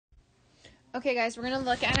Okay, guys, we're going to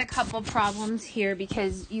look at a couple problems here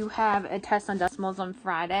because you have a test on decimals on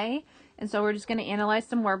Friday. And so we're just going to analyze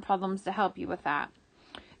some word problems to help you with that.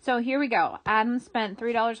 So here we go. Adam spent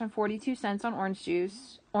 $3.42 on orange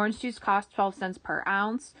juice. Orange juice cost 12 cents per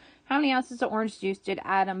ounce. How many ounces of orange juice did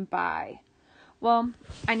Adam buy? Well,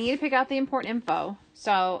 I need to pick out the important info.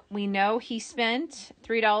 So we know he spent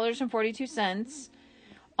 $3.42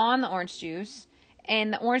 on the orange juice.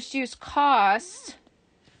 And the orange juice cost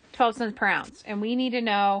 12 cents per ounce. And we need to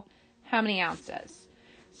know how many ounces.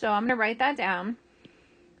 So I'm going to write that down.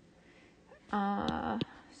 So I'm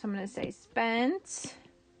going to say spent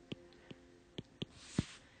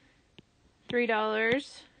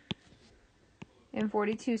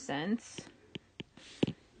 $3.42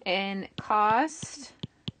 and cost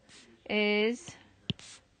is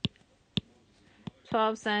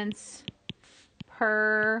 12 cents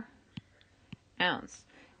per ounce.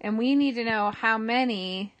 And we need to know how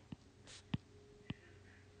many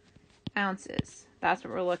ounces. That's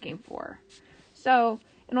what we're looking for. So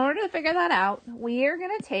in order to figure that out, we are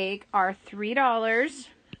going to take our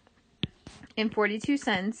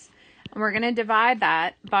 $3.42 and we're going to divide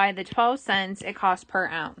that by the 12 cents it costs per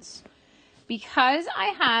ounce. Because I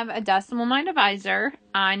have a decimal in my divisor,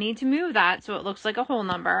 I need to move that so it looks like a whole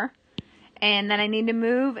number. And then I need to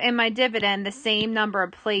move in my dividend the same number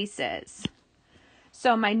of places.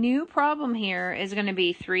 So my new problem here is going to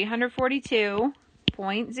be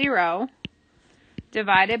 342.0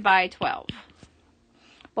 divided by 12.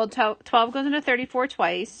 Well, 12 goes into 34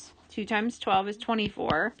 twice. 2 times 12 is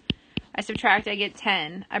 24. I subtract, I get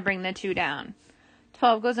 10. I bring the 2 down.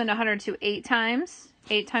 12 goes into 102 8 times.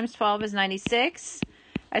 8 times 12 is 96.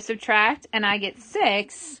 I subtract, and I get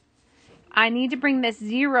 6. I need to bring this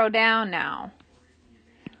 0 down now.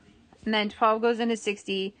 And then 12 goes into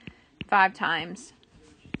 60 5 times.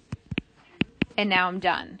 And now I'm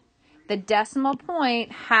done. The decimal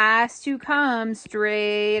point has to come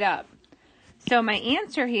straight up. So my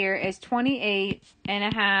answer here is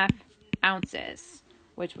 28.5 ounces,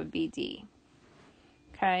 which would be D.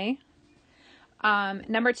 Okay.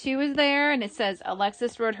 Number 2 is there, and it says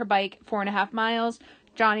Alexis rode her bike 4.5 miles.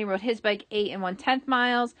 Johnny rode his bike 8 1/10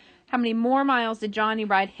 miles. How many more miles did Johnny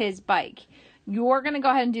ride his bike? You're going to go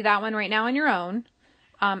ahead and do that one right now on your own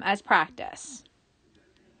as practice.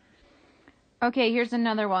 Okay, here's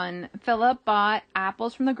another one. Philip bought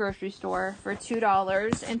apples from the grocery store for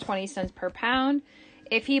 $2.20 per pound.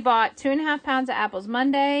 If he bought 2.5 pounds of apples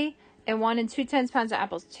Monday and 1 2/10 pounds of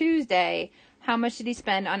apples Tuesday, how much did he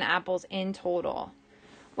spend on apples in total?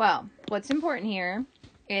 Well, what's important here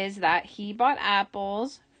is that he bought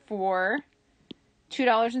apples for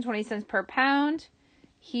 $2.20 per pound.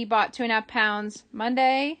 He bought 2.5 pounds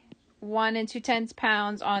Monday, 1 2/10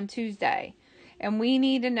 pounds on Tuesday. And we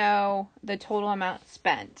need to know the total amount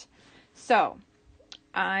spent. So,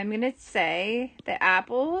 I'm going to say the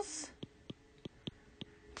apples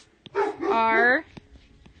are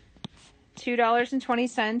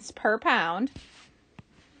 $2.20 per pound.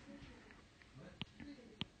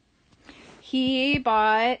 He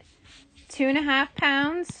bought 2.5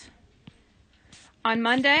 pounds on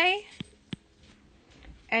Monday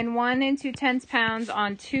and 1 2/10 pounds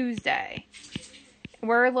on Tuesday.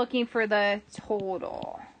 We're looking for the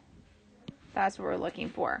total. That's what we're looking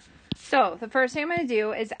for. So the first thing I'm going to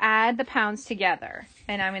do is add the pounds together.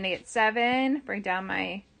 And I'm going to get 7, bring down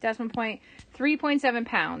my decimal point, 3.7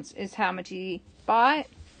 pounds is how much he bought.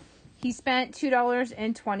 He spent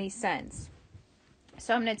 $2.20.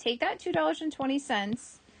 So I'm going to take that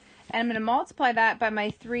 $2.20 and I'm going to multiply that by my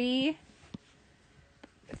 3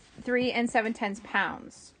 7/10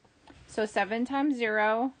 pounds. So 7 times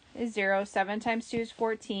 0 is 0. 7 times 2 is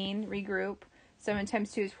 14. Regroup. 7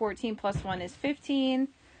 times 2 is 14 plus 1 is 15.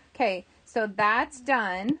 Okay, so that's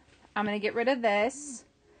done. I'm going to get rid of this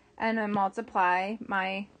and then multiply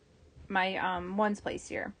my ones place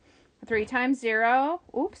here. 3 times 0.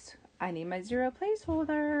 Oops, I need my 0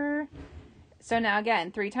 placeholder. So now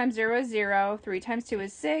again, 3 times 0 is 0. 3 times 2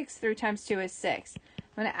 is 6. 3 times 2 is 6. I'm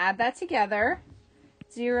going to add that together.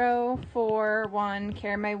 0, 4, 1,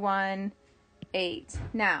 carry my 1, 8.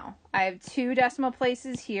 Now, I have 2 decimal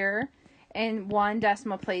places here and 1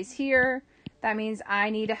 decimal place here. That means I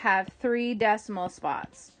need to have 3 decimal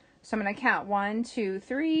spots. So I'm going to count 1, 2,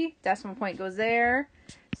 3. Decimal point goes there.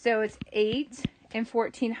 So it's 8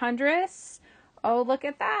 1400ths. Oh, look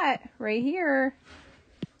at that right here.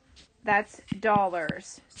 That's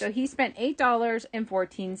dollars. So he spent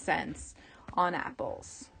 $8.14 on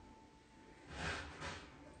apples.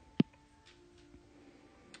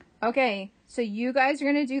 Okay, so you guys are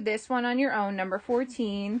going to do this one on your own, number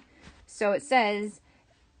 14. So it says,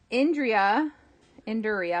 Indria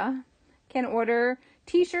can order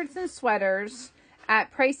t-shirts and sweaters at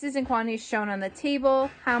prices and quantities shown on the table.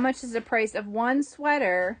 How much does the price of one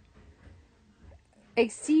sweater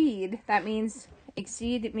exceed? That means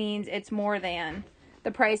exceed means it's more than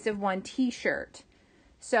the price of one t-shirt.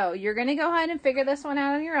 So you're going to go ahead and figure this one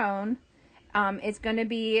out on your own. It's going to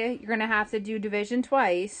be, you're going to have to do division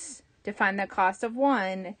twice to find the cost of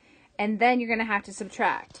one, and then you're going to have to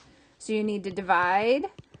subtract. So you need to divide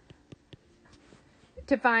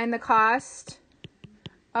to find the cost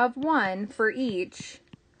of one for each,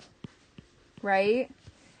 right?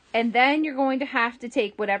 And then you're going to have to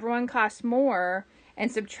take whatever one costs more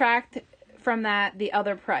and subtract from that the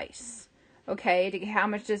other price, okay? To get how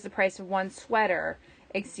much does the price of one sweater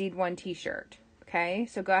exceed one t-shirt, okay?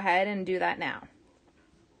 So go ahead and do that now.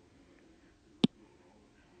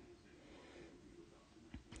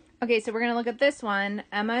 Okay, so we're going to look at this one.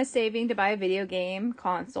 Emma is saving to buy a video game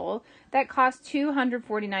console that costs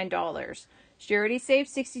 $249. She already saved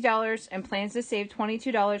 $60 and plans to save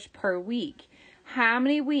 $22 per week. How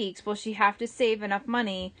many weeks will she have to save enough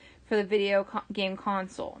money for the video game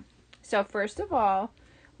console? So first of all,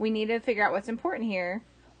 we need to figure out what's important here.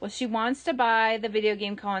 Well, she wants to buy the video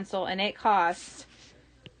game console and it costs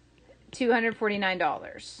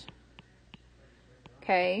 $249.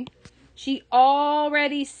 Okay. She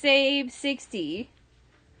already saved $60.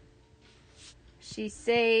 She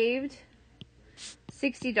saved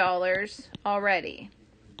 $60 already.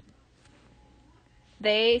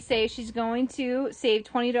 They say she's going to save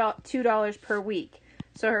 $22 per week.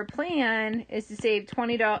 So her plan is to save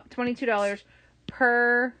 $22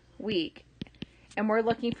 per week. And we're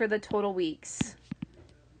looking for the total weeks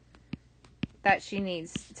that she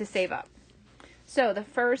needs to save up. So the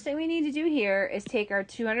first thing we need to do here is take our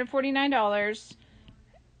 $249,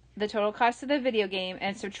 the total cost of the video game,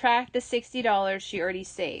 and subtract the $60 she already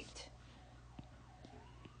saved.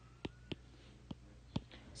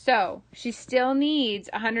 So she still needs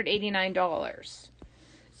 $189.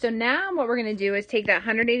 So now what we're going to do is take that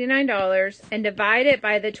 $189 and divide it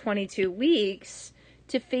by the 22 weeks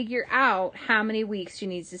to figure out how many weeks she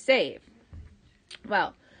needs to save.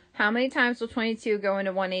 Well, how many times will 22 go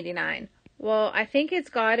into 189? Well, I think it's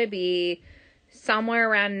got to be somewhere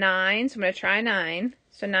around 9, so I'm going to try 9.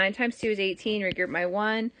 So 9 times 2 is 18, regroup my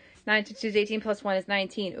 1. 9 times 2 is 18, plus 1 is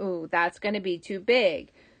 19. Ooh, that's going to be too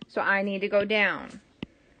big. So I need to go down.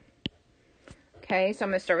 Okay, so I'm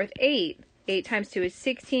going to start with 8. 8 times 2 is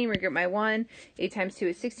 16, regroup my 1. 8 times 2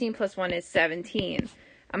 is 16, plus 1 is 17.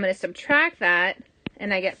 I'm going to subtract that,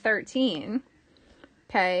 and I get 13.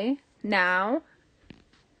 Okay, now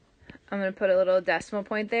I'm going to put a little decimal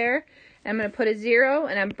point there. I'm going to put a 0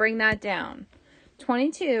 and I'm bring that down.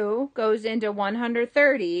 22 goes into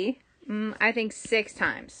 130, I think 6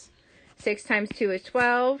 times. 6 times 2 is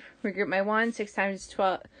 12. Regroup my 1. 6 times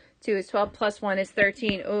 2 is 12 plus 1 is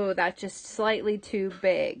 13. Oh, that's just slightly too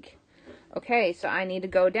big. Okay, so I need to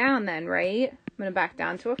go down then, right? I'm going to back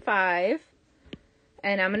down to a 5.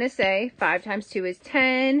 And I'm going to say 5 times 2 is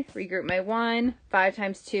 10. Regroup my 1. 5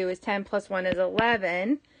 times 2 is 10 plus 1 is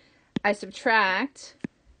 11. I subtract,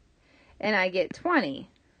 and I get 20.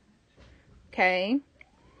 Okay.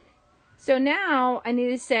 So now I need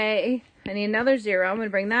to say, I need another 0. I'm going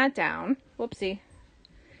to bring that down. Whoopsie.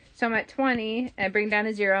 So I'm at 20, and I bring down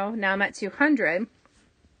a 0. Now I'm at 200.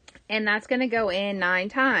 And that's going to go in 9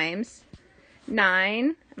 times.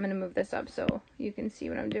 9. I'm going to move this up so you can see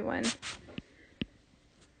what I'm doing.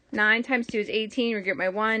 9 times 2 is 18. Regroup my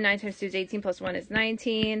 1. 9 times 2 is 18 plus 1 is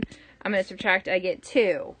 19. I'm going to subtract. I get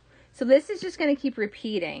 2. So this is just going to keep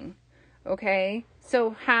repeating. Okay.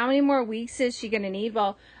 So how many more weeks is she going to need?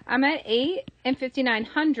 Well, I'm at 8 and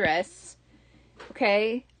 59/100ths.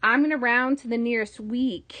 Okay. I'm going to round to the nearest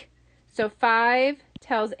week. So 5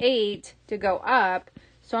 tells 8 to go up.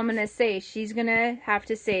 So I'm going to say she's going to have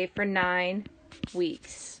to save for 9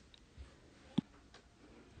 weeks.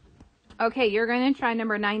 Okay, you're going to try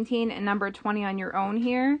number 19 and number 20 on your own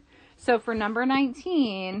here. So for number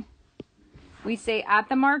 19, we say at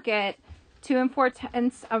the market, 2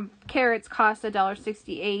 4/10 of carrots cost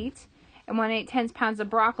 $1.68, and 1 8/10 pounds of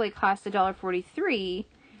broccoli cost $1.43.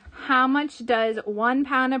 How much does 1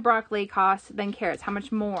 pound of broccoli cost than carrots? How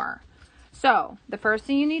much more? So the first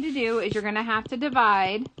thing you need to do is you're going to have to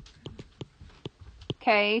divide,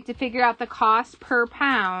 okay, to figure out the cost per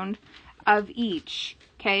pound of each.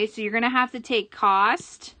 Okay, so you're going to have to take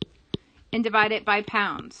cost and divide it by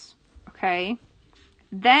pounds. Okay,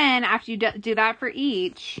 then after you do that for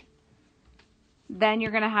each, then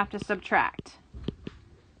you're going to have to subtract.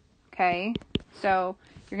 Okay, so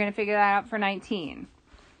you're going to figure that out for 19.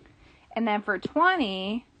 And then for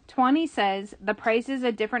 20, 20 says, the prices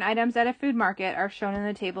of different items at a food market are shown in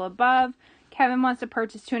the table above. Kevin wants to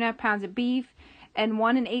purchase 2.5 pounds of beef and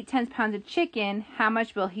 1 8/10 pounds of chicken. How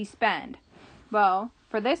much will he spend? Well,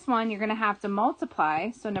 for this one, you're going to have to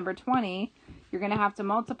multiply. So number 20, you're going to have to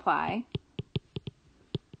multiply,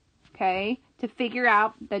 okay, to figure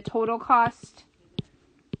out the total cost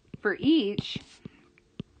for each.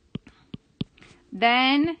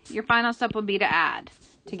 Then your final step will be to add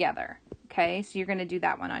together. Okay, so you're going to do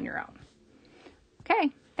that one on your own.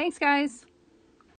 Okay, thanks guys.